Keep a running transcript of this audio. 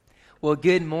Well,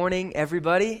 good morning,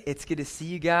 everybody. It's good to see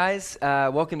you guys.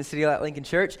 Welcome to City Light Lincoln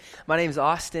Church. My name is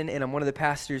Austin, and I'm one of the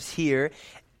pastors here.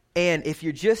 And if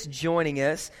you're just joining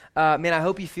us, man, I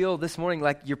hope you feel this morning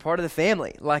like you're part of the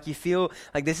family, like you feel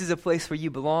like this is a place where you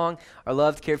belong, are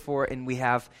loved, cared for, and we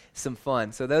have some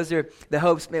fun. So those are the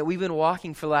hopes. Man, we've been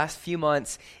walking for the last few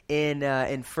months in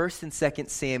 1st and 2nd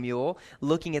Samuel,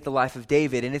 looking at the life of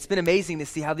David. And it's been amazing to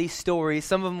see how these stories,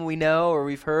 some of them we know or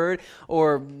we've heard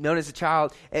or known as a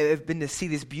child, have been to see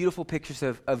these beautiful pictures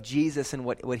of Jesus and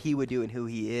what he would do and who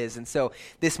he is. And so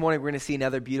this morning we're going to see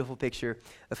another beautiful picture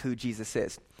of who Jesus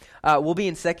is. We'll be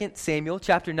in 2 Samuel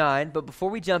chapter 9, but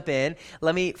before we jump in,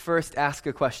 let me first ask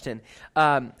a question.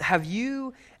 Have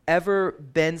you ever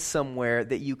been somewhere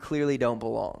that you clearly don't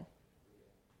belong?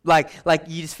 Like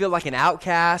you just feel like an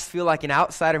outcast, feel like an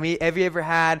outsider? Have you ever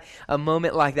had a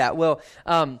moment like that? Well,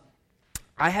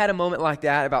 I had a moment like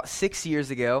that about 6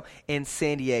 years ago in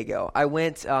San Diego. I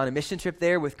went on a mission trip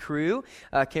there with Cru,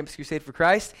 Campus Crusade for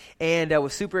Christ, and I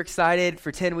was super excited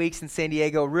for 10 weeks in San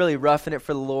Diego, really roughing it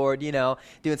for the Lord,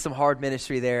 doing some hard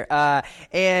ministry there,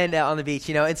 and on the beach,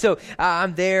 And so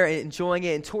I'm there enjoying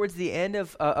it, and towards the end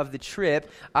of the trip,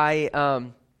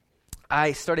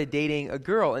 I started dating a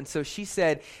girl, and so she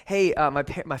said, hey,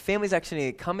 my family's actually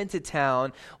going to come into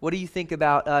town. What do you think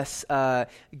about us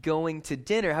going to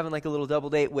dinner, having like a little double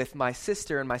date with my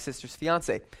sister and my sister's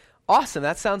fiance? Awesome,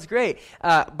 that sounds great.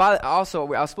 But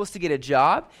also, I was supposed to get a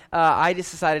job. I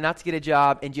just decided not to get a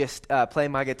job and just play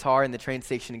my guitar in the train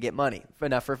station and get money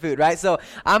enough for food, right? So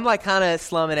I'm like kind of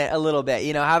slumming it a little bit,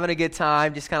 having a good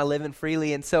time, just kind of living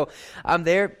freely. And so I'm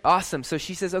there. Awesome. So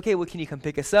she says, okay, well, can you come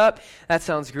pick us up? That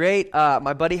sounds great.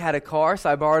 My buddy had a car, so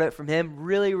I borrowed it from him.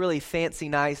 Really, really fancy,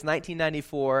 nice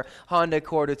 1994 Honda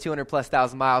Accord with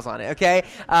 200,000+ miles on it, okay?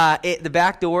 The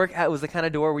back door was the kind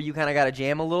of door where you kind of got to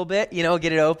jam a little bit,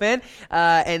 get it open.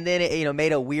 And then it,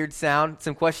 made a weird sound,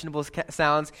 some questionable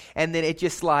sounds, and then it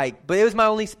just but it was my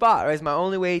only spot, right? It was my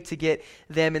only way to get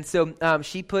them, and so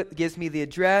she gives me the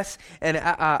address, and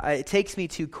it takes me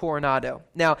to Coronado.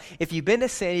 Now, if you've been to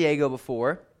San Diego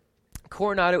before,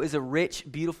 Coronado is a rich,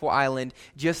 beautiful island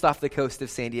just off the coast of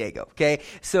San Diego, okay?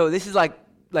 So this is like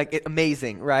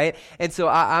amazing, right? And so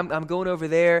I'm going over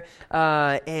there,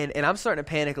 and I'm starting to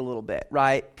panic a little bit,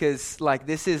 right? Because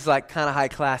this is kind of high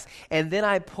class. And then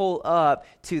I pull up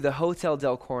to the Hotel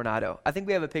del Coronado. I think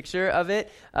we have a picture of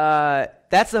it.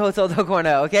 That's the Hotel del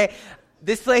Coronado, okay?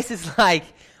 This place is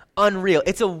unreal.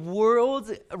 It's a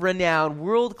world-renowned,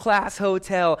 world-class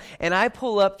hotel, and I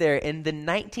pull up there in the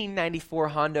 1994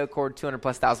 Honda Accord,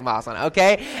 200,000+ miles on it,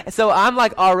 okay? So I'm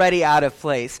already out of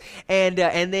place, and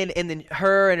then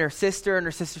her and her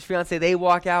sister's fiance, they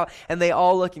walk out, and they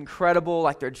all look incredible,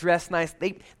 they're dressed nice,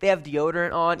 they have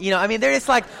deodorant on, they're just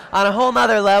on a whole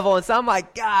nother level, and so I'm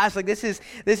gosh, this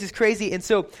is crazy, and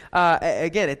so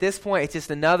again, at this point, it's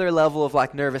just another level of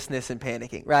nervousness and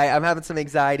panicking, right? I'm having some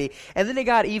anxiety, and then it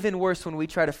got even worse when we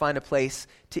try to find a place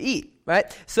to eat, right?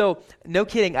 So, no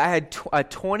kidding, I had a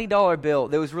 $20 bill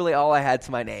that was really all I had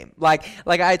to my name. I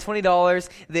had $20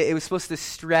 that it was supposed to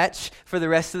stretch for the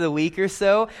rest of the week or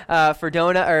so for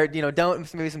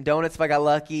maybe some donuts if I got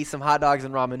lucky, some hot dogs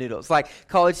and ramen noodles.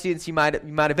 College students, you might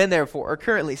have been there before or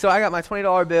currently. So I got my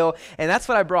 $20 bill, and that's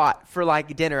what I brought for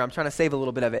dinner. I'm trying to save a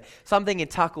little bit of it. So I'm thinking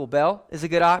Taco Bell is a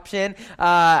good option.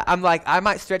 I'm I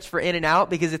might stretch for In-N-Out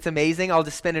because it's amazing. I'll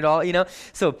just spend it all,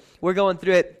 So we're going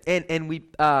through it, and we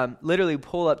literally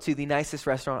pull up to the nicest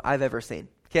restaurant I've ever seen,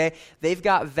 okay? They've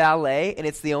got valet, and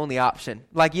it's the only option.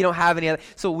 You don't have any other.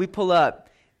 So we pull up.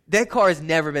 That car has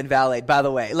never been valeted, by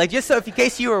the way. Just so in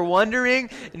case you were wondering,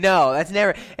 no, that's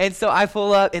never. And so I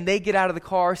pull up, and they get out of the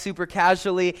car super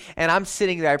casually, and I'm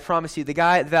sitting there, I promise you. The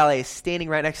guy at the valet is standing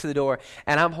right next to the door,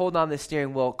 and I'm holding on the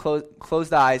steering wheel,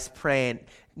 closed eyes, praying,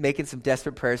 making some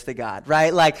desperate prayers to God,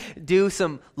 right? Do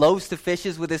some loaves to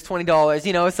fishes with his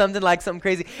 $20, something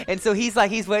crazy. And so he's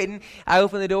waiting. I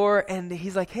open the door, and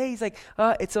he's hey,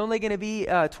 it's only going to be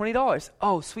 $20.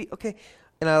 Oh, sweet, okay.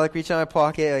 And I reach out my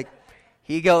pocket,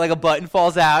 here you go, a button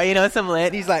falls out, some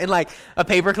lint. He's in a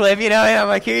paper clip, and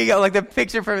I'm here you go, the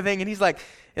picture for everything. And he's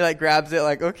he grabs it,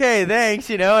 okay, thanks,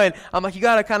 and I'm you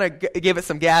gotta kind of give it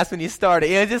some gas when you start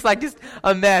it, just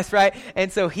a mess, right?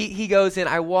 And so he goes in,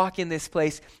 I walk in this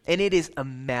place, and it is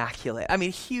immaculate. I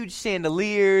mean, huge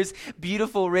chandeliers,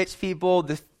 beautiful rich people,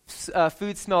 the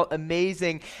food smelled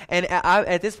amazing, and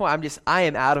at this point, I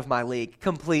am out of my league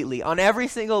completely. On every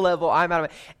single level, I'm out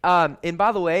of it. And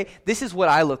by the way, this is what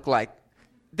I look like.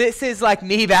 This is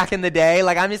me back in the day.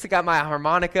 I'm just got my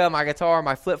harmonica, my guitar,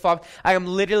 my flip-flops. I am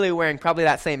literally wearing probably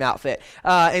that same outfit.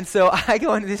 And so I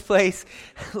go into this place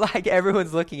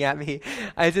everyone's looking at me.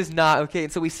 It's just not okay.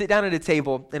 And so we sit down at a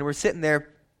table, and we're sitting there.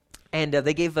 And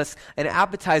they gave us an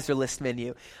appetizer list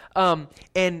menu. And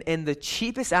the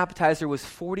cheapest appetizer was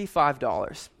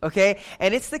 $45, okay?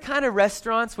 And it's the kind of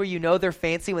restaurants where you know they're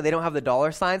fancy when they don't have the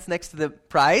dollar signs next to the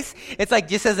price. It's like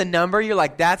just as a number, you're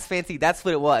like, that's fancy. That's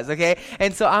what it was, okay?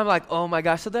 And so I'm like, oh my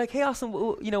gosh. So they're like, hey, Austin,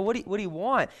 what do you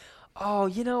want? Oh,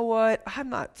 you know what? I'm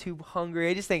not too hungry.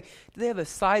 I just think, do they have a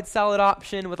side salad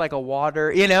option with like a water,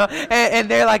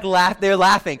 And they're like they're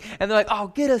laughing. And they're like, oh,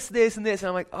 get us this and this. And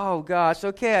I'm like, oh gosh,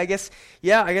 okay, I guess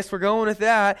we're going with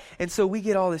that. And so we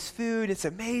get all this food. It's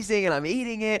amazing. And I'm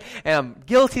eating it. And I'm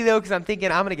guilty though, because I'm thinking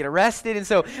I'm going to get arrested. And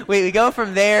so we go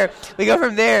from there.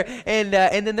 And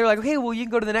then they're like, okay, well, you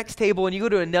can go to the next table. And you go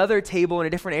to another table in a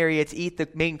different area to eat the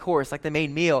main course, like the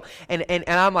main meal. And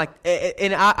I'm like,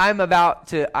 and I'm about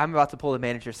to pull the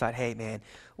manager aside. Hey, man,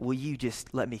 will you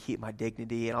just let me keep my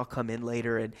dignity and I'll come in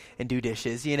later and do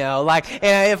dishes,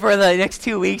 and for the next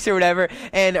 2 weeks or whatever. Or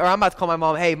I'm about to call my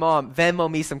mom, hey, Mom,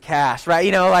 Venmo me some cash,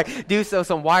 right? Do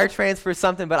some wire transfer or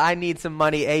something, but I need some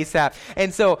money ASAP.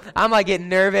 And so I'm like getting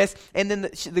nervous. And then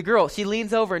the girl, she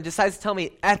leans over and decides to tell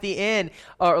me at the end,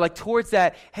 or like towards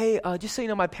that, hey, just so you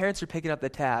know, my parents are picking up the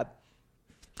tab.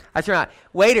 I turn around,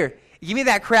 waiter, give me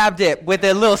that crab dip with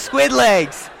the little squid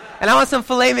legs. And I want some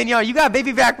filet mignon. You got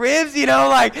baby back ribs, I'm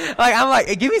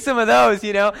like, give me some of those,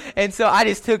 And so I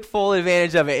just took full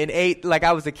advantage of it and ate like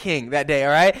I was a king that day, all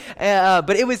right?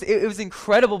 But it was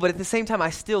incredible. But at the same time,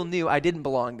 I still knew I didn't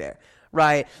belong there,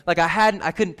 right? Like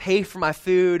I couldn't pay for my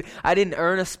food. I didn't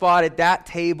earn a spot at that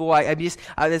table. I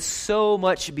was so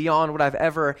much beyond what I've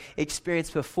ever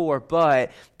experienced before.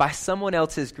 But by someone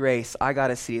else's grace, I got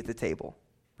a seat at the table.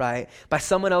 Right? By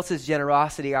someone else's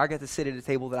generosity, I got to sit at a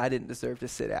table that I didn't deserve to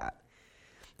sit at.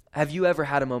 Have you ever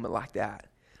had a moment like that?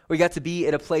 Where you got to be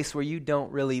at a place where you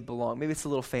don't really belong? Maybe it's a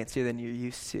little fancier than you're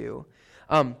used to.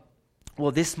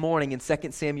 Well, this morning in 2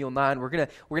 Samuel 9, we're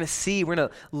gonna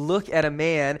look at a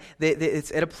man that it's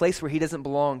at a place where he doesn't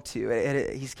belong to.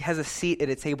 He has a seat at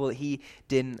a table that he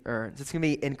didn't earn. So it's gonna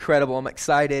be incredible. I'm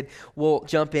excited. We'll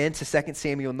jump into 2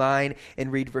 Samuel 9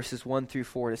 and read verses 1 through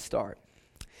 4 to start.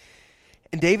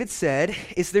 And David said,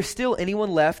 is there still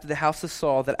anyone left of the house of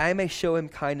Saul that I may show him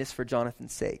kindness for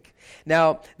Jonathan's sake?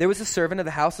 Now, there was a servant of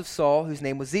the house of Saul whose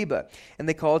name was Ziba, and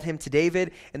they called him to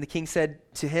David, and the king said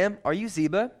to him, are you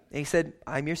Ziba? And he said,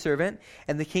 I'm your servant.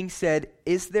 And the king said,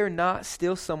 is there not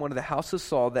still someone of the house of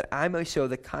Saul that I may show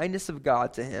the kindness of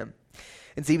God to him?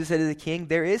 And Ziba said to the king,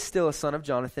 there is still a son of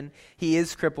Jonathan. He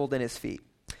is crippled in his feet.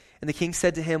 And the king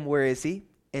said to him, where is he?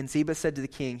 And Ziba said to the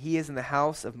king, he is in the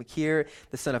house of Machir,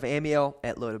 the son of Amiel,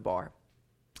 at Lodabar.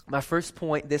 My first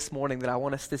point this morning that I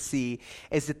want us to see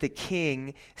is that the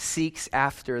king seeks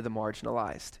after the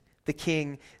marginalized. The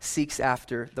king seeks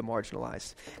after the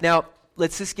marginalized. Now,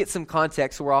 let's just get some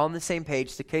context so we're all on the same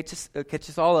page to catch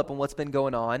us all up on what's been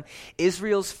going on.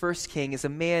 Israel's first king is a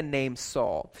man named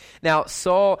Saul. Now,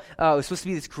 Saul was supposed to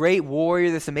be this great warrior,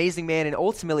 this amazing man, and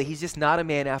ultimately he's just not a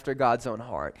man after God's own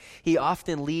heart. He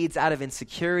often leads out of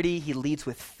insecurity. He leads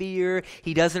with fear.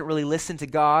 He doesn't really listen to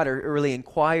God or really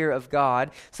inquire of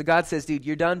God. So God says, dude,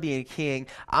 you're done being a king.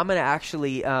 I'm going to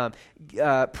actually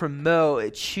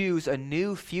choose a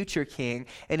new future king,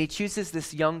 and he chooses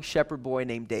this young shepherd boy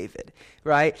named David.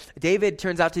 Right? David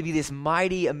turns out to be this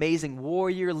mighty, amazing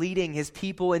warrior leading his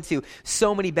people into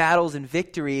so many battles and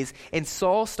victories, and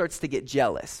Saul starts to get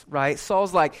jealous, right?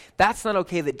 Saul's like, that's not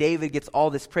okay that David gets all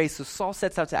this praise, so Saul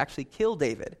sets out to actually kill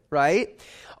David, right?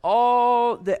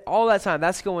 All that time,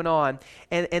 that's going on,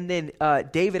 and then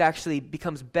David actually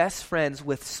becomes best friends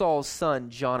with Saul's son,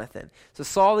 Jonathan. So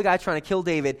Saul, the guy trying to kill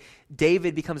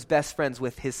David becomes best friends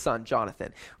with his son,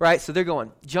 Jonathan, right? So they're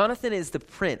going, Jonathan is the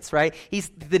prince, right? He's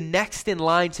the next in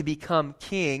line to become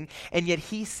king, and yet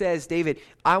he says, David,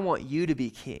 I want you to be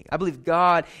king. I believe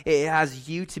God has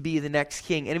you to be the next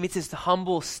king. And it's this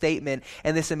humble statement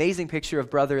and this amazing picture of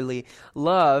brotherly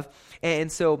love.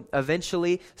 And so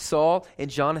eventually Saul and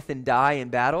Jonathan die in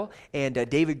battle, and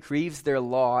David grieves their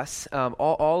loss.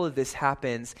 All of this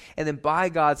happens, and then by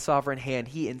God's sovereign hand,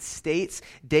 he instates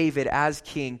David as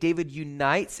king. David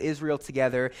unites Israel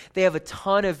together. They have a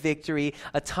ton of victory,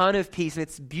 a ton of peace, and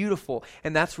it's beautiful.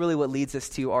 And that's really what leads us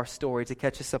to our story, to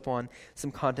catch us up on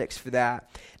some context for that.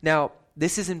 Now,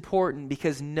 this is important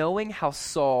because knowing how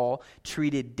Saul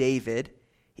treated David,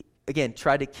 again,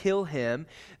 tried to kill him,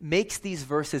 makes these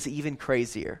verses even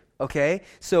crazier, okay?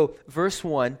 So, verse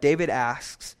 1, David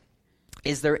asks,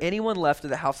 is there anyone left of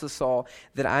the house of Saul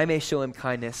that I may show him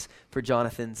kindness for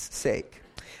Jonathan's sake?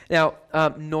 Now,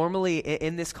 normally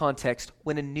in this context,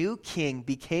 when a new king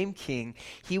became king,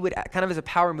 he would, kind of as a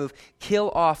power move, kill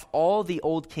off all the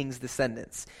old king's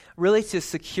descendants, really to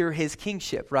secure his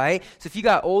kingship, right? So if you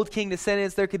got old king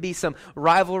descendants, there could be some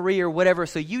rivalry or whatever.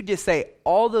 So you just say,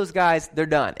 all those guys, they're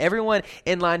done. Everyone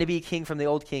in line to be king from the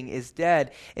old king is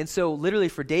dead. And so literally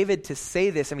for David to say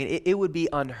this, I mean, it would be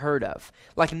unheard of.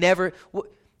 Like never...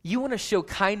 You want to show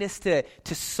kindness to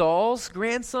Saul's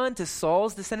grandson, to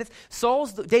Saul's descendants?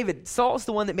 Saul's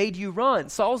the one that made you run.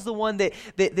 Saul's the one that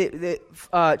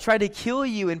tried to kill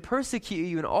you and persecute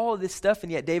you and all of this stuff.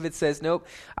 And yet David says, nope,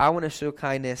 I want to show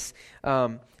kindness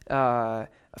for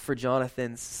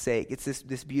Jonathan's sake. It's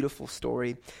this beautiful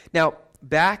story. Now,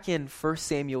 back in 1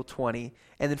 Samuel 20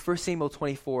 and then 1 Samuel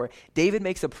 24, David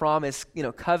makes a promise,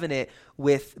 covenant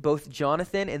with both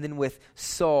Jonathan and then with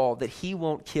Saul that he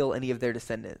won't kill any of their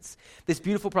descendants. This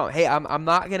beautiful promise. Hey, I'm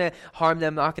not going to harm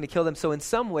them, I'm not going to kill them. So in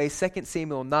some way, 2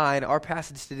 Samuel 9, our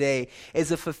passage today,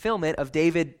 is a fulfillment of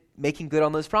David making good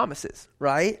on those promises,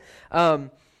 right?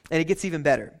 And it gets even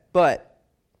better. But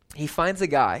he finds a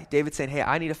guy, David saying, hey,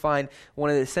 I need to find one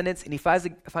of the descendants, and he finds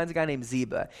a guy named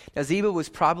Ziba. Now, Ziba was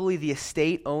probably the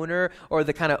estate owner or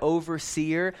the kind of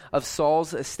overseer of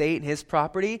Saul's estate and his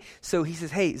property. So he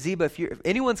says, hey, Ziba, if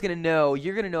anyone's going to know,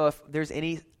 you're going to know if there's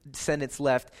any descendants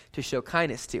left to show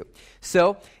kindness to.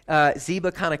 So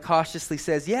Ziba kind of cautiously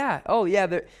says,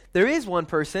 there is one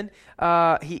person.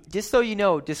 Just so you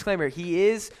know, disclaimer, he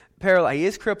is paralyzed. He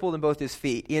is crippled in both his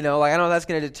feet. I don't know if that's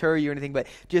going to deter you or anything, but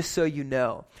just so you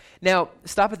know. Now,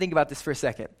 stop and think about this for a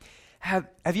second. Have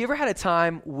you ever had a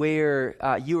time where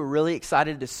you were really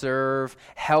excited to serve,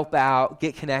 help out,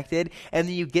 get connected, and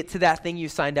then you get to that thing you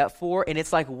signed up for, and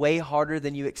it's like way harder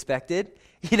than you expected?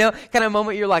 Kind of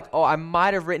moment you're like, oh, I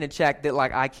might have written a check that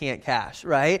like I can't cash,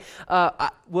 right?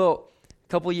 A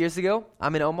couple years ago,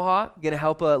 I'm in Omaha, going to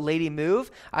help a lady move.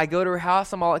 I go to her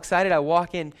house. I'm all excited. I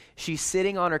walk in. She's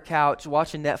sitting on her couch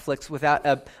watching Netflix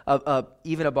without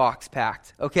even a box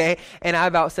packed, okay? And I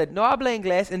about said, no habla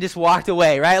inglés, and just walked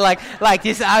away, right? Like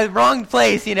just wrong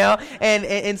place,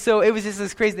 And so it was just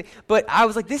this crazy thing. But I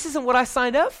was like, this isn't what I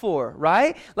signed up for,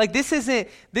 right? Like this isn't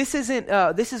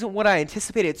what I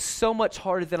anticipated. It's so much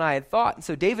harder than I had thought. And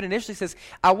so David initially says,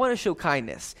 I want to show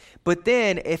kindness. But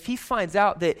then if he finds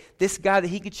out that this guy that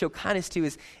he could show kindness to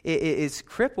is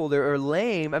crippled or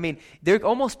lame, I mean, there'd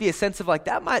almost be a sense of like,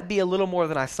 that might be a little more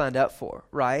than I signed up for,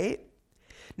 right?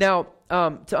 Now,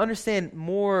 to understand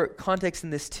more context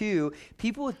in this too,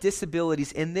 people with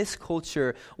disabilities in this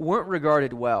culture weren't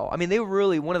regarded well. I mean, they were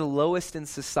really one of the lowest in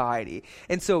society.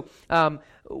 And so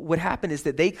what happened is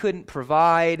that they couldn't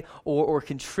provide or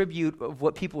contribute of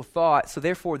what people thought, so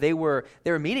therefore they were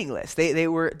meaningless. They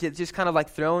were just kind of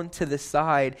like thrown to the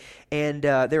side, and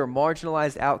they were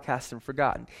marginalized, outcast, and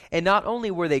forgotten. And not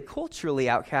only were they culturally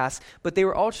outcast, but they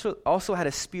were also had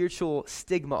a spiritual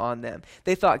stigma on them.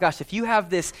 They thought, gosh, if you have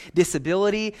this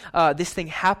disability, this thing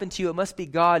happened to you, it must be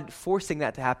God forcing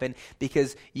that to happen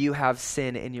because you have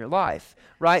sin in your life,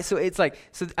 right? So it's like,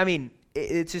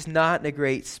 it's just not in a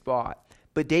great spot.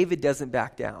 But David doesn't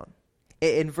back down.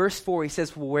 In verse 4, he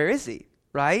says, well, where is he,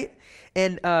 right?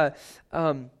 And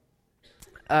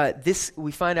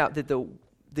we find out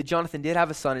that Jonathan did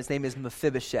have a son. His name is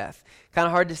Mephibosheth. Kind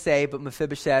of hard to say, but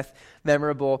Mephibosheth,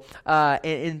 memorable.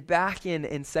 And back in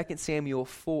 2 Samuel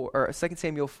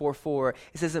 4:4,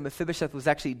 it says that Mephibosheth was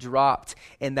actually dropped,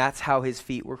 and that's how his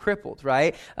feet were crippled,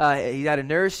 right? He had a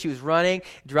nurse, she was running,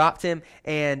 dropped him,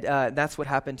 and that's what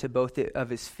happened to both of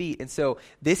his feet. And so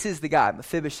this is the guy,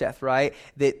 Mephibosheth, right?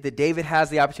 That David has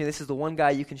the opportunity. This is the one guy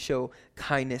you can show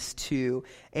kindness to.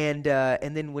 And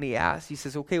then when he asks, he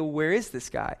says, okay, well, where is this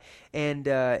guy?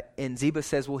 And Ziba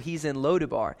says, well, he's in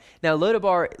Lodabar. Now,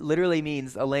 Lodabar literally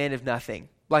means a land of nothing,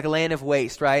 like a land of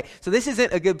waste, right? So this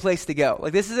isn't a good place to go.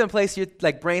 Like this isn't a place you're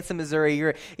like Branson, Missouri,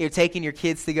 you're taking your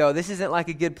kids to go. This isn't like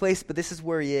a good place, but this is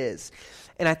where he is.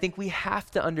 And I think we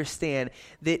have to understand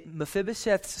that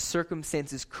Mephibosheth's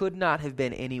circumstances could not have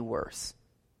been any worse,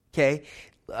 okay?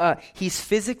 He's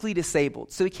physically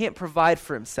disabled, so he can't provide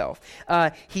for himself.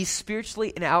 He's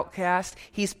spiritually an outcast.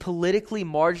 He's politically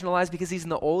marginalized because he's in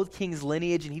the old king's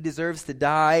lineage and he deserves to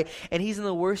die. And he's in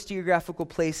the worst geographical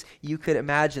place you could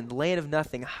imagine, the land of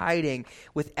nothing, hiding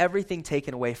with everything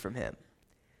taken away from him.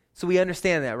 So we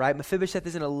understand that, right? Mephibosheth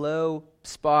is in a low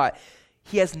spot.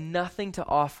 He has nothing to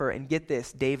offer, and get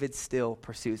this, David still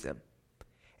pursues him.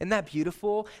 Isn't that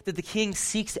beautiful? That the king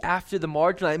seeks after the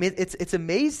marginalized. I mean, it's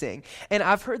amazing. And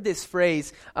I've heard this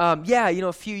phrase,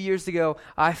 a few years ago,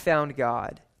 I found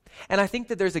God. And I think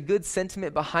that there's a good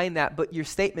sentiment behind that, but your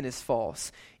statement is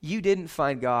false. You didn't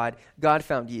find God. God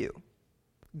found you.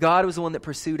 God was the one that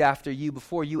pursued after you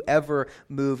before you ever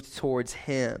moved towards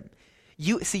him.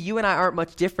 You and I aren't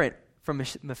much different from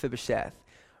Mephibosheth,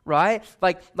 right?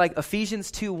 Like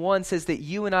Ephesians 2:1 says that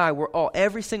you and I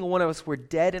every single one of us were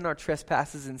dead in our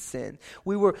trespasses and sin.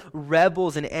 We were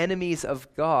rebels and enemies of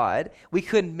God. We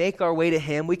couldn't make our way to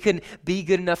him. We couldn't be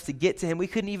good enough to get to him. We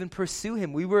couldn't even pursue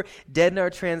him. We were dead in our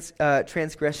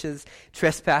transgressions,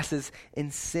 trespasses,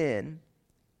 and sin.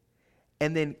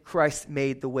 And then Christ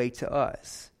made the way to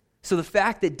us. So the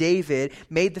fact that David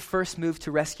made the first move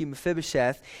to rescue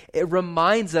Mephibosheth, it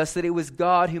reminds us that it was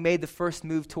God who made the first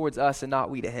move towards us and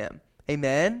not we to him.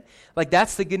 Amen? Like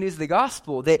that's the good news of the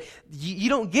gospel, that you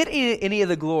don't get any of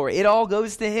the glory. It all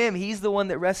goes to him. He's the one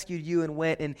that rescued you and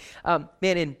went. And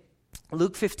in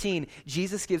Luke 15,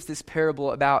 Jesus gives this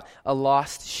parable about a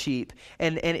lost sheep.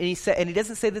 And he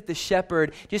doesn't say that the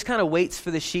shepherd just kind of waits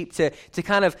for the sheep to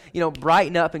kind of,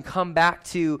 brighten up and come back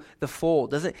to the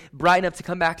fold. Doesn't brighten up to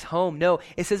come back home. No,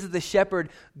 it says that the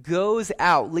shepherd goes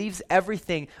out, leaves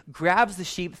everything, grabs the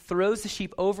sheep, throws the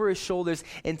sheep over his shoulders,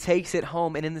 and takes it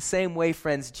home. And in the same way,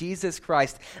 friends, Jesus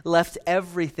Christ left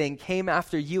everything, came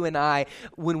after you and I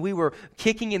when we were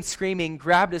kicking and screaming,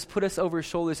 grabbed us, put us over his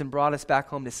shoulders, and brought us back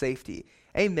home to safety.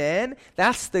 Amen.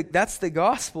 That's the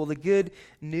gospel, the good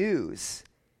news.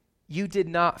 You did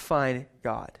not find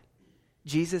God.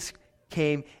 Jesus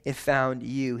came and found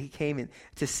you. He came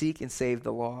to seek and save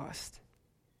the lost.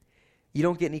 You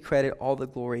don't get any credit. All the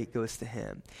glory goes to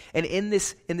him. And in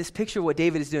this picture of what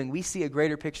David is doing, we see a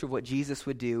greater picture of what Jesus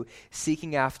would do,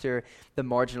 seeking after the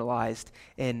marginalized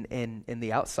and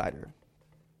the outsider.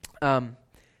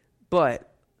 But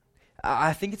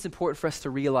I think it's important for us to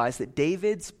realize that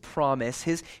David's promise,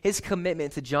 his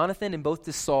commitment to Jonathan and both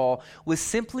to Saul, was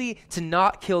simply to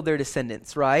not kill their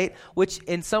descendants, right? Which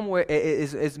in some way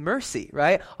is mercy,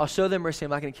 right? I'll show them mercy,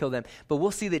 I'm not going to kill them. But we'll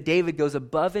see that David goes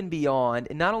above and beyond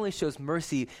and not only shows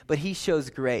mercy, but he shows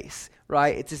grace,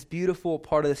 right? It's this beautiful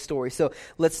part of the story. So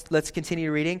let's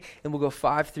continue reading, and we'll go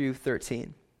 5 through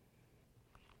 13.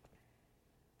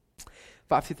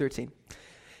 5 through 13.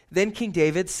 Then King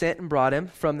David sent and brought him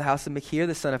from the house of Machir,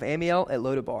 the son of Ammiel, at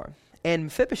Lodabar. And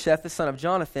Mephibosheth, the son of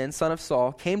Jonathan, son of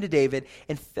Saul, came to David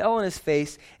and fell on his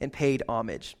face and paid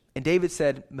homage. And David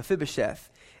said,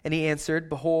 Mephibosheth. And he answered,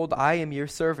 Behold, I am your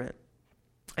servant.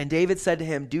 And David said to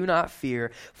him, Do not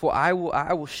fear, for I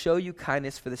will show you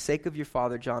kindness for the sake of your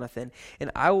father Jonathan,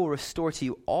 and I will restore to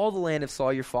you all the land of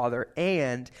Saul your father,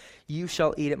 and you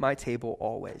shall eat at my table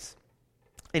always.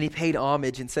 And he paid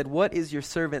homage and said, What is your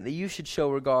servant that you should show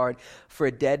regard for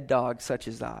a dead dog such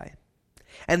as I?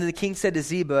 And then the king said to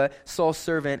Ziba, Saul's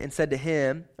servant, and said to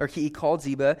him, or he called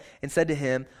Ziba and said to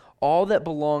him, All that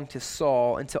belonged to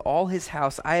Saul and to all his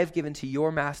house I have given to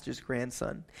your master's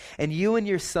grandson. And you and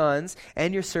your sons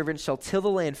and your servants shall till the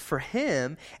land for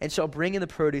him, and shall bring in the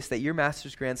produce that your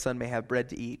master's grandson may have bread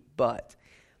to eat. But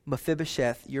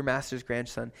Mephibosheth, your master's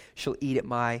grandson, shall eat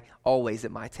always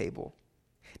at my table.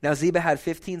 Now Ziba had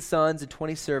 15 sons and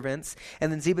 20 servants.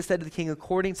 And then Ziba said to the king,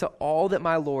 According to all that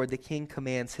my lord the king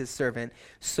commands his servant,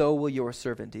 so will your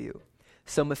servant do.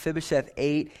 So Mephibosheth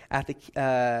ate at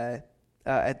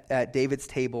David's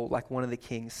table like one of the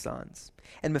king's sons.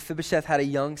 And Mephibosheth had a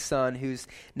young son whose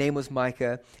name was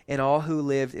Micah, and all who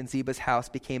lived in Ziba's house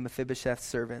became Mephibosheth's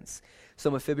servants. So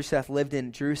Mephibosheth lived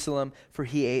in Jerusalem, for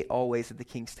he ate always at the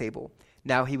king's table.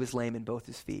 Now he was lame in both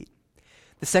his feet.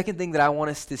 The second thing that I want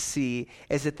us to see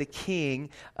is that the king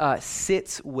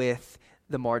sits with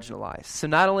the marginalized. So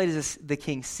not only does the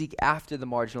king seek after the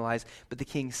marginalized, but the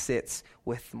king sits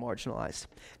with the marginalized.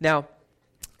 Now,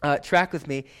 track with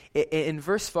me. In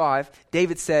verse 5,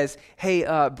 David says,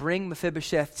 Hey, bring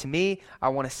Mephibosheth to me. I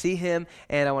want to see him,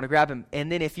 and I want to grab him.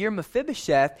 And then if you're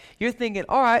Mephibosheth, you're thinking,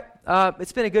 all right,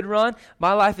 it's been a good run.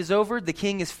 My life is over. The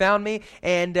king has found me,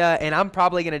 and I'm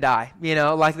probably going to die.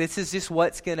 Like this is just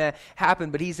what's going to happen.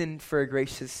 But he's in for a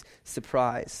gracious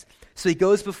surprise. So he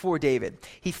goes before David.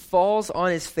 He falls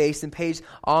on his face and pays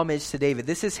homage to David.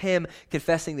 This is him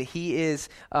confessing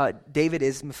that David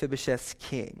is Mephibosheth's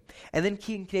king. And then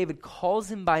King David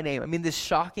calls him by name. This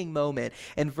shocking moment.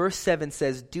 And verse 7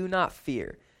 says, Do not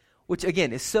fear. Which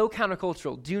again is so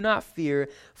countercultural. Do not fear,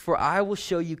 for I will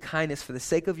show you kindness for the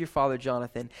sake of your father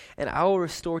Jonathan, and I will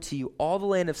restore to you all the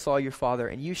land of Saul your father,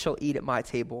 and you shall eat at my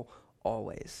table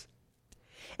always.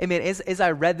 And man, as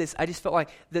I read this, I just felt like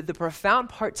the profound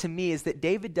part to me is that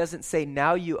David doesn't say,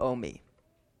 now you owe me,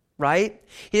 right?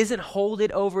 He doesn't hold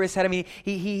it over his head.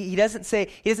 He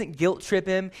doesn't guilt trip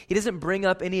him. He doesn't bring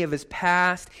up any of his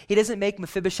past. He doesn't make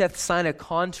Mephibosheth sign a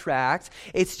contract.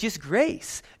 It's just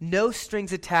grace. No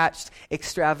strings attached,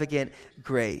 extravagant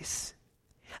grace.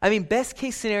 I mean, best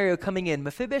case scenario coming in,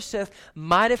 Mephibosheth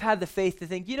might have had the faith to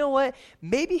think, you know what,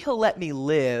 maybe he'll let me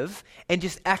live and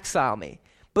just exile me.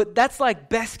 But that's like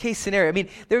best case scenario. I mean,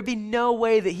 there would be no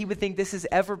way that he would think this is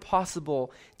ever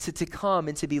possible to come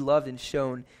and to be loved and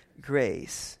shown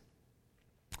grace.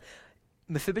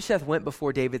 Mephibosheth went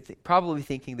before David probably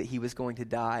thinking that he was going to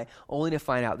die, only to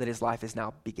find out that his life is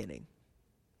now beginning.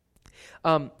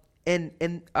 And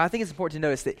I think it's important to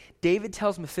notice that David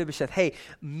tells Mephibosheth, hey,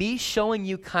 me showing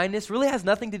you kindness really has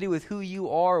nothing to do with who you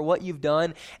are or what you've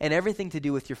done and everything to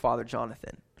do with your father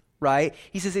Jonathan, right?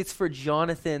 He says it's for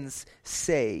Jonathan's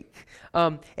sake.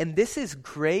 And this is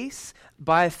grace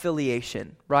by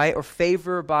affiliation, right? Or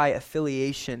favor by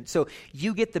affiliation. So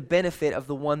you get the benefit of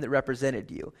the one that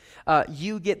represented you.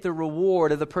 You get the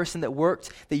reward of the person that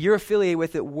you're affiliated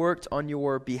with that worked on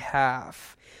your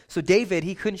behalf. So David,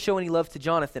 he couldn't show any love to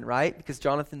Jonathan, right? Because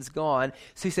Jonathan's gone.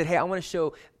 So he said, hey, I want to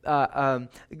show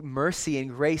mercy and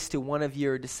grace to one of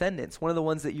your descendants, one of the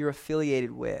ones that you're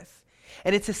affiliated with.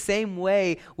 And it's the same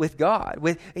way with God.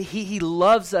 He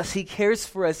loves us. He cares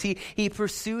for us. He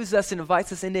pursues us and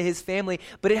invites us into his family.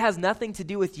 But it has nothing to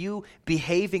do with you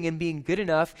behaving and being good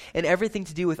enough, and everything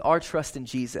to do with our trust in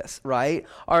Jesus, right?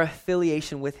 Our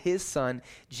affiliation with his son,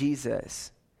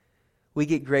 Jesus. We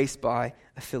get grace by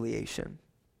affiliation.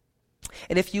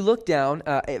 And if you look down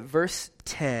at verse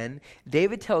 10,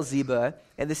 David tells Ziba,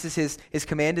 and this is his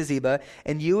command to Ziba,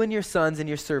 and you and your sons and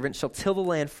your servants shall till the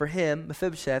land for him,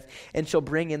 Mephibosheth, and shall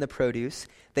bring in the produce,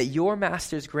 that your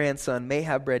master's grandson may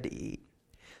have bread to eat.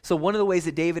 So one of the ways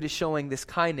that David is showing this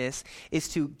kindness is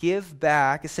to give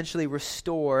back, essentially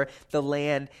restore the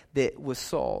land that was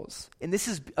Saul's. And this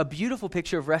is a beautiful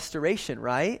picture of restoration,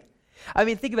 right? I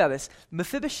mean, think about this.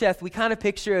 Mephibosheth, we kind of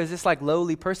picture as this like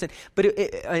lowly person, but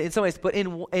in some ways, but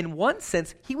in one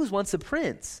sense, he was once a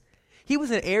prince. He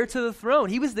was an heir to the throne.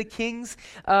 He was the king's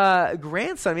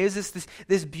grandson. It was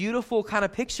this beautiful kind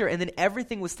of picture, and then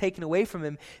everything was taken away from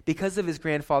him because of his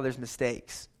grandfather's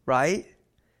mistakes, right?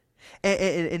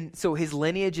 And so his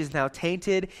lineage is now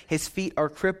tainted, his feet are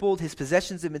crippled, his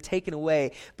possessions have been taken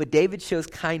away, but David shows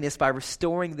kindness by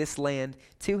restoring this land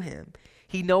to him.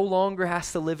 He no longer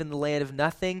has to live in the land of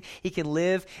nothing. He can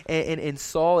live in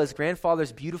Saul, his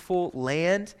grandfather's beautiful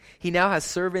land. He now has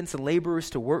servants and laborers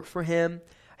to work for him.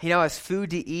 He now has food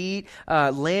to eat,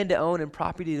 land to own, and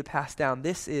property to pass down.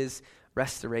 This is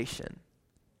restoration.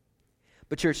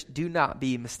 But church, do not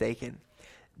be mistaken.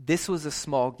 This was a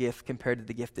small gift compared to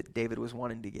the gift that David was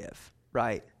wanting to give,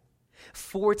 right?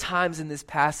 4 times in this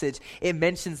passage, it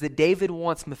mentions that David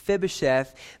wants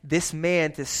Mephibosheth, this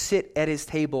man, to sit at his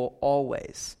table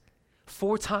always.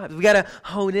 4 times. We got to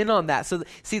hone in on that. So,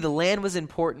 see, the land was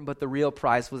important, but the real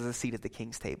prize was a seat at the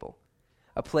king's table,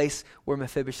 a place where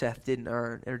Mephibosheth didn't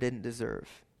earn or didn't deserve.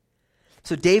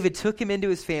 So David took him into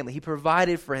his family. He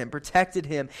provided for him, protected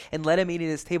him, and let him eat at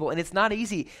his table. And it's not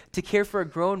easy to care for a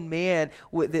grown man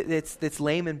that's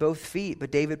lame in both feet,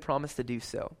 but David promised to do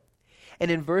so. And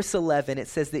in verse 11, it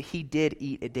says that he did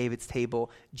eat at David's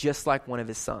table just like one of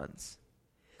his sons.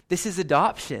 This is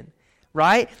adoption,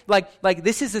 right? Like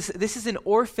this is an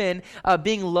orphan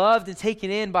being loved and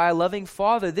taken in by a loving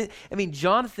father.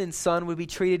 Jonathan's son would be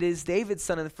treated as David's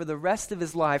son, and for the rest of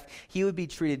his life, he would be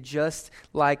treated just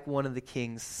like one of the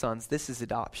king's sons. This is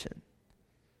adoption.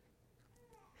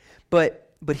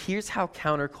 But here's how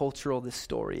countercultural this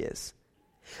story is.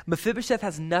 Mephibosheth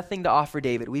has nothing to offer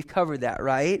David. We've covered that,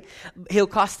 right? He'll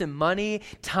cost him money,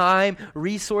 time,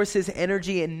 resources,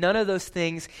 energy, and none of those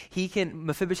things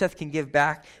Mephibosheth can give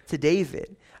back to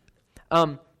David.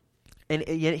 And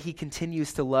yet he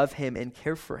continues to love him and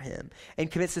care for him and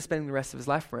commits to spending the rest of his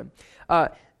life for him.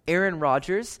 Aaron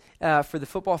Rodgers, for the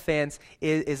football fans,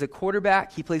 is a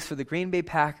quarterback. He plays for the Green Bay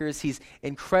Packers. He's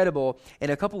incredible.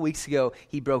 And a couple weeks ago,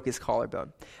 he broke his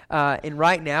collarbone. And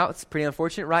right now, it's pretty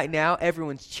unfortunate. Right now,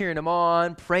 everyone's cheering him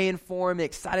on, praying for him,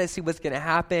 excited to see what's going to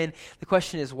happen. The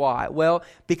question is why? Well,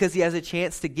 because he has a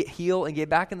chance to heal and get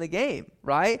back in the game,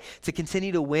 right? To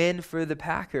continue to win for the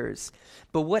Packers.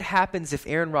 But what happens if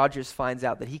Aaron Rodgers finds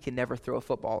out that he can never throw a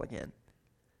football again?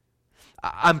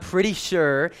 I'm pretty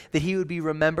sure that he would be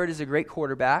remembered as a great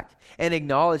quarterback and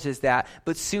acknowledges that,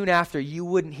 but soon after, you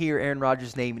wouldn't hear Aaron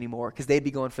Rodgers' name anymore because they'd be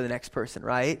going for the next person,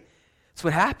 right? That's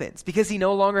what happens because he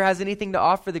no longer has anything to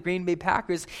offer the Green Bay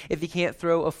Packers if he can't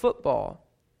throw a football.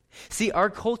 See, our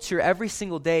culture every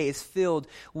single day is filled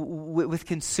with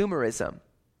consumerism.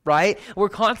 Right? We're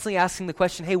constantly asking the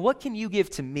question, hey, what can you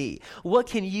give to me? What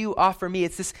can you offer me?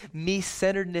 It's this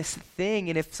me-centeredness thing,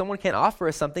 and if someone can't offer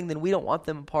us something, then we don't want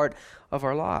them a part of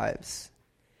our lives.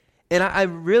 And I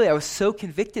was so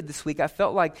convicted this week. I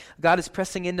felt like God is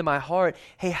pressing into my heart,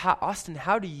 hey, Austin,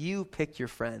 how do you pick your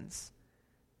friends?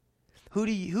 Who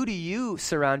do you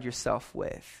surround yourself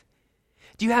with?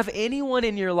 Do you have anyone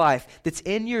in your life that's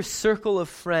in your circle of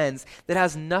friends that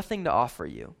has nothing to offer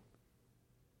you?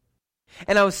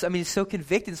 And I was so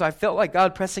convicted. So I felt like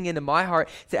God pressing into my heart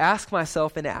to ask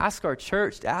myself and to ask our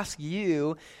church, to ask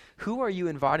you, who are you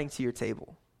inviting to your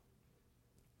table?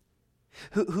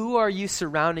 Who are you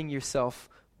surrounding yourself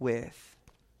with?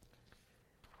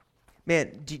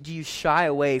 Man, do you shy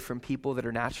away from people that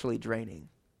are naturally draining?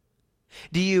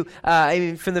 Do you,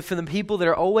 from the people that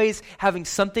are always having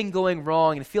something going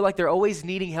wrong and feel like they're always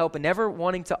needing help and never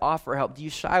wanting to offer help, do you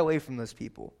shy away from those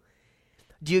people?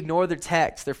 Do you ignore their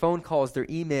texts, their phone calls, their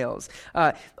emails?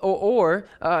 Or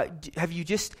have you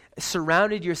just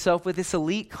surrounded yourself with this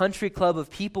elite country club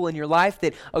of people in your life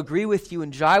that agree with you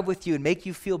and jive with you and make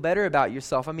you feel better about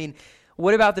yourself? I mean,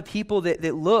 what about the people that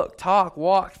look, talk,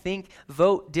 walk, think,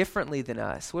 vote differently than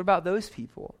us? What about those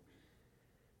people?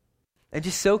 And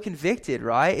just so convicted,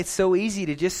 right? It's so easy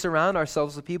to just surround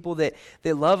ourselves with people that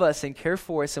love us and care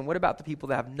for us. And what about the people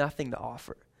that have nothing to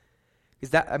offer?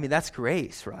 That's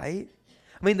grace, right?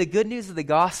 The good news of the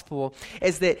gospel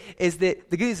is that the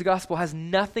good news of the gospel has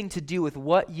nothing to do with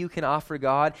what you can offer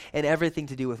God and everything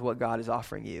to do with what God is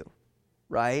offering you,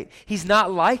 right? He's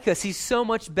not like us. He's so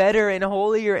much better and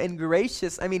holier and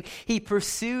gracious. He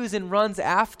pursues and runs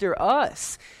after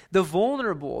us, the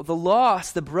vulnerable, the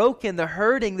lost, the broken, the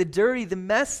hurting, the dirty, the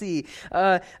messy,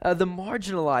 the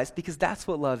marginalized, because that's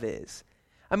what love is.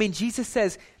 Jesus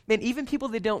says, man, even people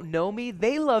that don't know me,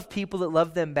 they love people that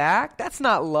love them back. That's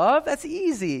not love. That's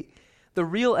easy. The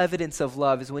real evidence of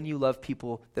love is when you love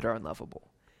people that are unlovable.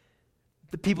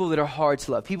 The people that are hard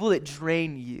to love, people that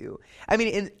drain you.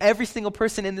 And every single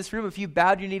person in this room, if you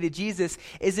bowed your knee to Jesus,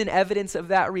 is an evidence of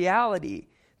that reality.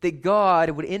 That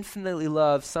God would infinitely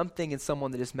love something and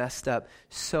someone that is messed up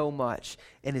so much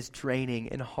and is draining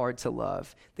and hard to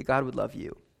love. That God would love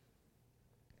you.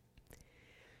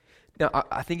 Now,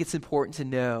 I think it's important to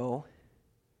know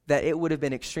that it would have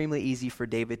been extremely easy for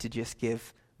David to just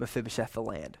give Mephibosheth the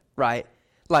land, right?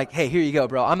 Like, hey, here you go,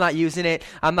 bro. I'm not using it.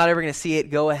 I'm not ever going to see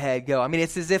it. Go ahead, go.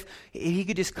 It's as if he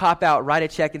could just cop out, write a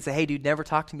check and say, hey, dude, never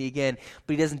talk to me again.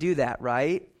 But he doesn't do that,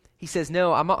 right? He says,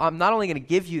 no, I'm not only going to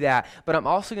give you that, but I'm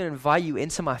also going to invite you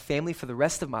into my family for the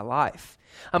rest of my life.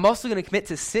 I'm also going to commit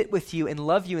to sit with you and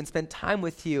love you and spend time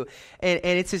with you. And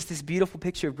it's just this beautiful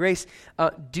picture of grace.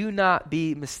 Do not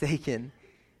be mistaken.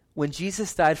 When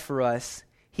Jesus died for us,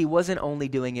 he wasn't only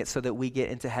doing it so that we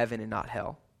get into heaven and not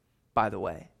hell, by the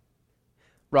way.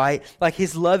 Right? Like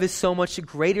his love is so much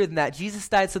greater than that. Jesus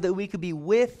died so that we could be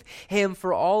with him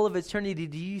for all of eternity.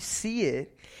 Do you see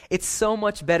it? It's so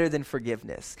much better than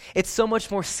forgiveness. It's so much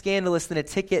more scandalous than a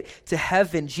ticket to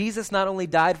heaven. Jesus not only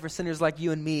died for sinners like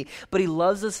you and me, but he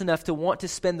loves us enough to want to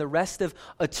spend the rest of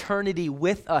eternity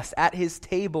with us at his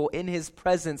table, in his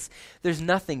presence. There's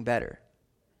nothing better.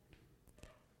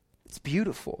 It's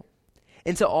beautiful.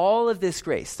 And to all of this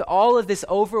grace, to all of this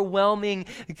overwhelming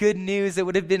good news that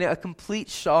would have been a complete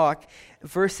shock,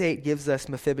 verse 8 gives us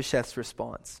Mephibosheth's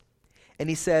response. And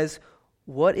he says,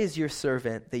 what is your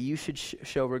servant that you should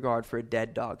show regard for a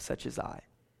dead dog such as I?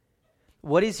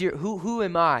 What is who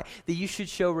am I that you should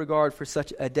show regard for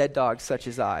such a dead dog such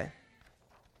as I?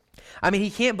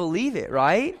 He can't believe it,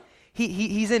 right?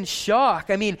 He's in shock.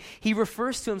 He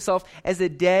refers to himself as a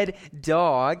dead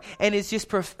dog and is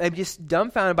just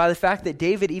dumbfounded by the fact that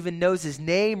David even knows his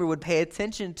name or would pay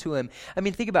attention to him.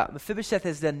 Think about it. Mephibosheth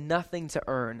has done nothing to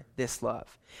earn this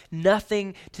love,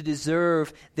 nothing to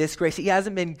deserve this grace. He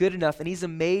hasn't been good enough, and he's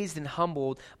amazed and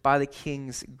humbled by the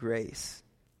king's grace.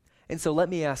 And so let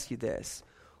me ask you this.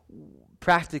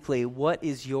 Practically, what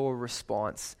is your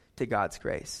response to God's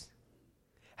grace?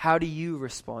 How do you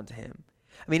respond to him?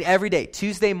 Every day,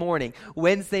 Tuesday morning,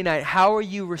 Wednesday night, how are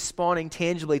you responding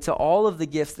tangibly to all of the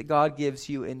gifts that God gives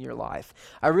you in your life?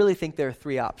 I really think there are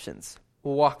three options.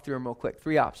 We'll walk through them real quick.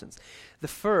 Three options. The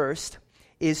first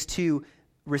is to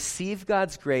receive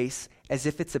God's grace as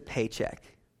if it's a paycheck.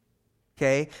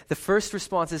 Okay? The first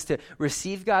response is to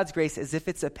receive God's grace as if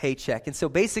it's a paycheck. And so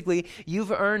basically,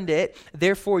 you've earned it,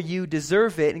 therefore you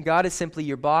deserve it, and God is simply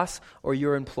your boss or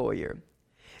your employer.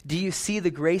 Do you see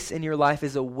the grace in your life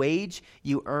as a wage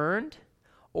you earned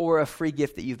or a free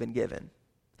gift that you've been given?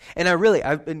 And I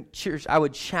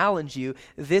would challenge you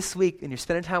this week when you're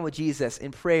spending time with Jesus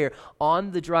in prayer on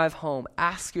the drive home,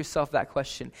 ask yourself that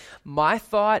question. My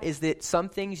thought is that some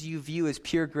things you view as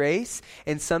pure grace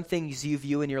and some things you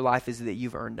view in your life is that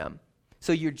you've earned them.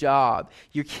 So your job,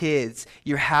 your kids,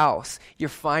 your house, your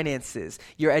finances,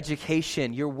 your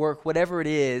education, your work, whatever it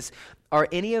is, are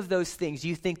any of those things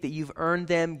you think that you've earned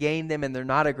them, gained them, and they're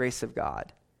not a grace of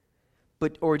God?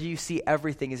 Or do you see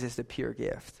everything as just a pure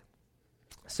gift?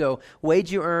 So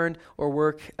wage you earned or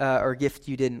work or gift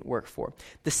you didn't work for.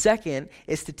 The second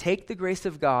is to take the grace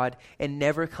of God and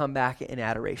never come back in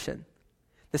adoration.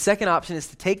 The second option is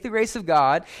to take the grace of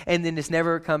God and then just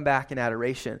never come back in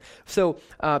adoration. So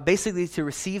basically to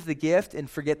receive the gift and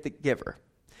forget the giver.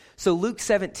 So Luke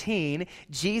 17,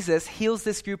 Jesus heals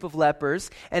this group of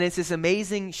lepers, and it's this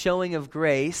amazing showing of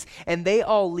grace, and they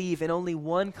all leave, and only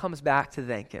one comes back to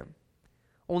thank him.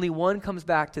 Only one comes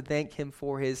back to thank him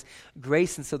for his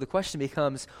grace. And so the question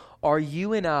becomes, are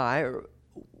you and I, or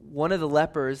one of the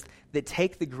lepers that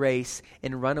take the grace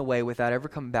and run away without ever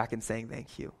coming back and saying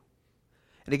thank you?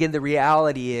 And again, the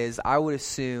reality is, I would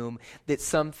assume that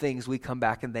some things we come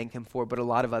back and thank him for, but a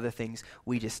lot of other things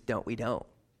we just don't. We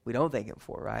don't thank him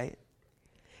for, right?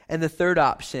 And the third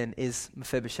option is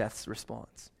Mephibosheth's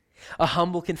response. A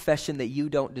humble confession that you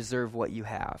don't deserve what you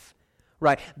have,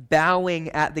 right? Bowing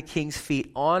at the king's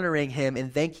feet, honoring him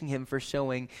and thanking him for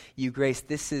showing you grace.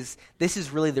 This is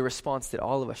really the response that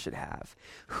all of us should have.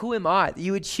 Who am I?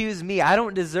 You would choose me. I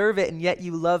don't deserve it, and yet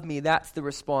you love me. That's the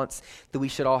response that we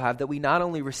should all have, that we not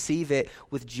only receive it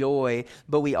with joy,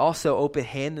 but we also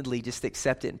open-handedly just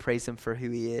accept it and praise him for who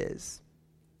he is.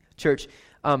 Church,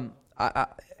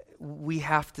 we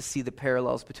have to see the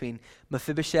parallels between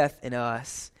Mephibosheth and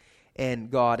us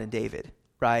and God and David,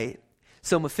 right?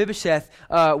 So Mephibosheth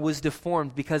was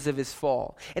deformed because of his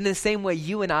fall. And in the same way,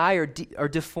 you and I are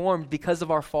deformed because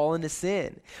of our fall into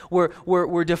sin.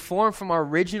 We're deformed from our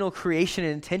original creation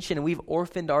and intention, and we've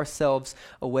orphaned ourselves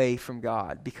away from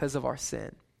God because of our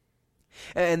sin.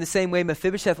 In the same way,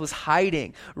 Mephibosheth was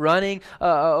hiding, running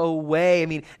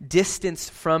away,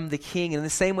 distanced from the king. And in the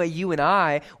same way, you and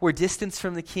I were distanced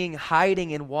from the king,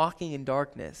 hiding and walking in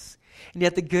darkness. And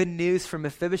yet the good news for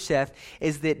Mephibosheth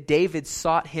is that David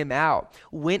sought him out,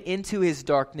 went into his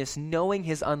darkness, knowing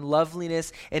his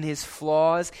unloveliness and his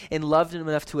flaws, and loved him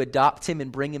enough to adopt him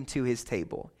and bring him to his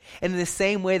table. And in the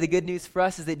same way, the good news for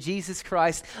us is that Jesus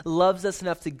Christ loves us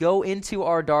enough to go into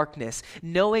our darkness,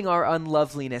 knowing our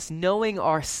unloveliness, knowing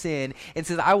our sin, and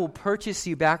says, I will purchase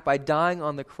you back by dying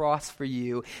on the cross for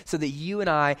you so that you and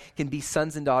I can be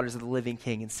sons and daughters of the living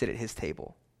King and sit at his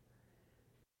table.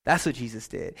 That's what Jesus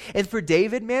did. And for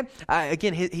David, man,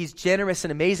 again, he's generous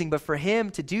and amazing, but for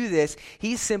him to do this,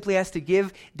 he simply has to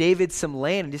give David some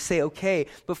land and just say, okay,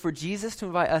 but for Jesus to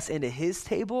invite us into his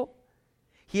table,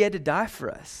 he had to die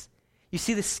for us. You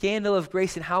see the scandal of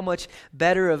grace and how much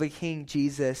better of a king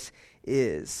Jesus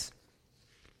is.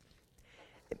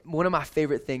 One of my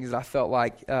favorite things that I felt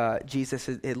like Jesus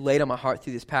had laid on my heart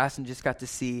through this passage and just got to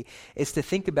see is to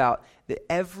think about that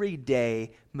every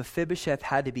day Mephibosheth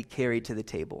had to be carried to the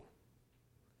table,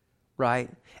 right?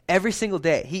 Every single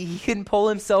day. He couldn't pull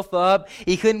himself up.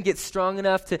 He couldn't get strong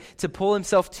enough to pull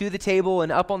himself to the table and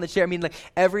up on the chair.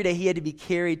 Every day he had to be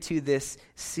carried to this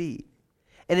seat.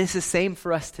 And it's the same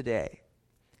for us today.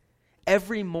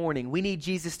 Every morning, we need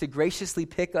Jesus to graciously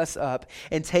pick us up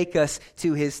and take us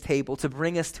to his table, to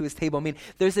bring us to his table.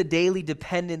 There's a daily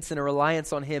dependence and a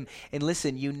reliance on him. And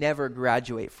listen, you never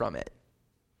graduate from it.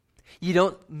 You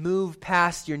don't move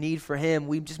past your need for him.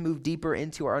 We just move deeper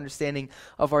into our understanding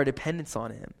of our dependence on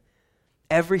him.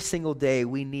 Every single day,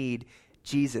 we need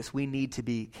Jesus. We need to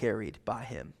be carried by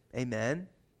him. Amen?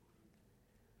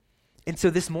 And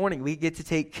so this morning we get to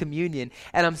take communion,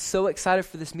 and I'm so excited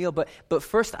for this meal. But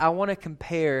first I want to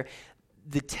compare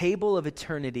the table of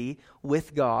eternity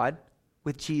with God,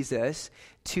 with Jesus,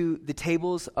 to the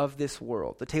tables of this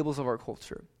world, the tables of our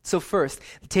culture. So first,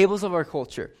 the tables of our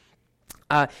culture.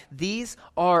 These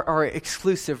are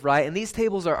exclusive, right? And these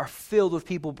tables are filled with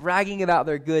people bragging about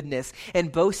their goodness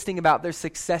and boasting about their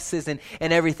successes and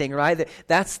everything, right?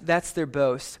 That's their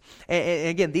boast. And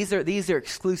again, these are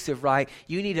exclusive, right?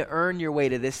 You need to earn your way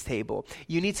to this table.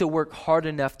 You need to work hard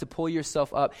enough to pull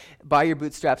yourself up by your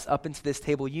bootstraps up into this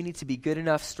table. You need to be good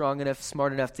enough, strong enough,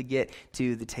 smart enough to get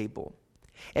to the table.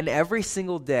 And every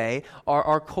single day,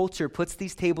 our culture puts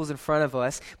these tables in front of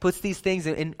us, puts these things,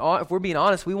 and if we're being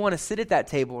honest, we want to sit at that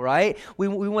table, right? We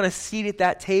want to sit at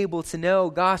that table to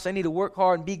know, gosh, I need to work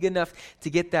hard and be good enough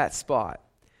to get that spot.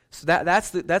 So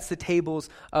that's the tables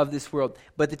of this world.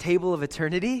 But the table of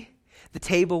eternity, the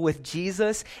table with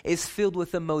Jesus, is filled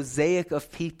with a mosaic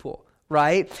of people.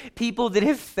 Right? People that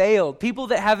have failed, people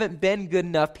that haven't been good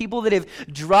enough, people that have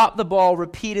dropped the ball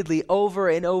repeatedly over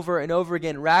and over and over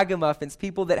again, ragamuffins,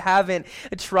 people that haven't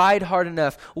tried hard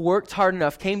enough, worked hard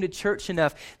enough, came to church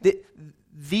enough.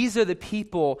 These are the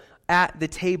people at the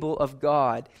table of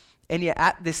God. And yet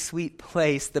at this sweet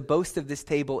place, the boast of this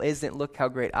table isn't, look how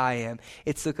great I am.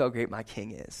 It's, look how great my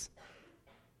King is.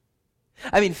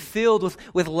 I mean, filled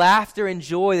with laughter and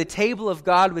joy. The table of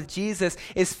God with Jesus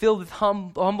is filled with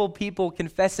humble people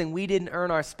confessing we didn't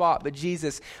earn our spot, but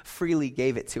Jesus freely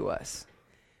gave it to us.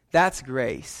 That's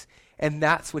grace, and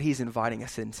that's what he's inviting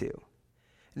us into.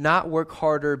 Not work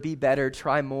harder, be better,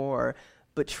 try more,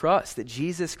 but trust that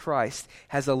Jesus Christ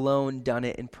has alone done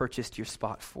it and purchased your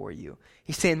spot for you.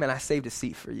 He's saying, man, I saved a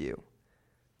seat for you.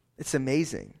 It's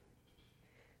amazing.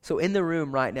 So in the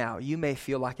room right now, you may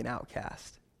feel like an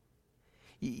outcast.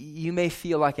 You may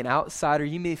feel like an outsider.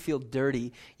 You may feel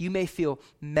dirty. You may feel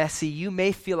messy. You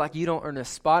may feel like you don't earn a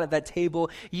spot at that table.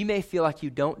 You may feel like you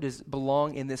don't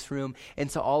belong in this room. And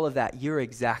to all of that, you're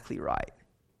exactly right.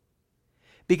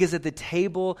 Because at the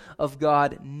table of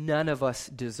God, none of us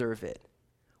deserve it.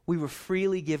 We were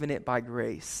freely given it by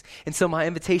grace. And so my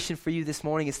invitation for you this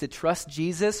morning is to trust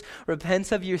Jesus,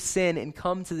 repent of your sin, and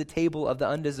come to the table of the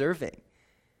undeserving.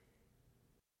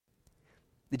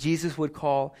 That Jesus would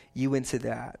call you into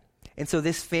that. And so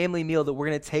this family meal that we're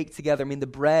going to take together, I mean, the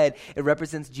bread, it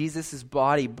represents Jesus'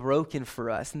 body broken for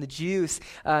us. And the juice,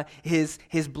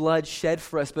 his blood shed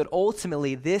for us. But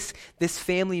ultimately, this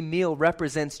family meal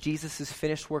represents Jesus'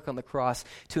 finished work on the cross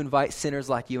to invite sinners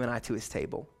like you and I to his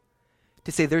table.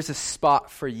 To say, there's a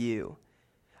spot for you.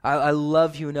 I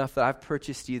love you enough that I've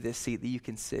purchased you this seat that you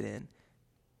can sit in.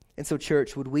 And so,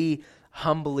 church, would we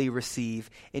humbly receive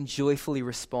and joyfully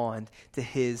respond to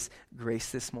his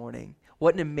grace this morning?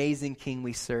 What an amazing King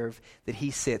we serve, that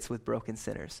he sits with broken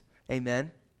sinners.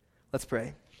 Amen. Let's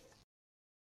pray.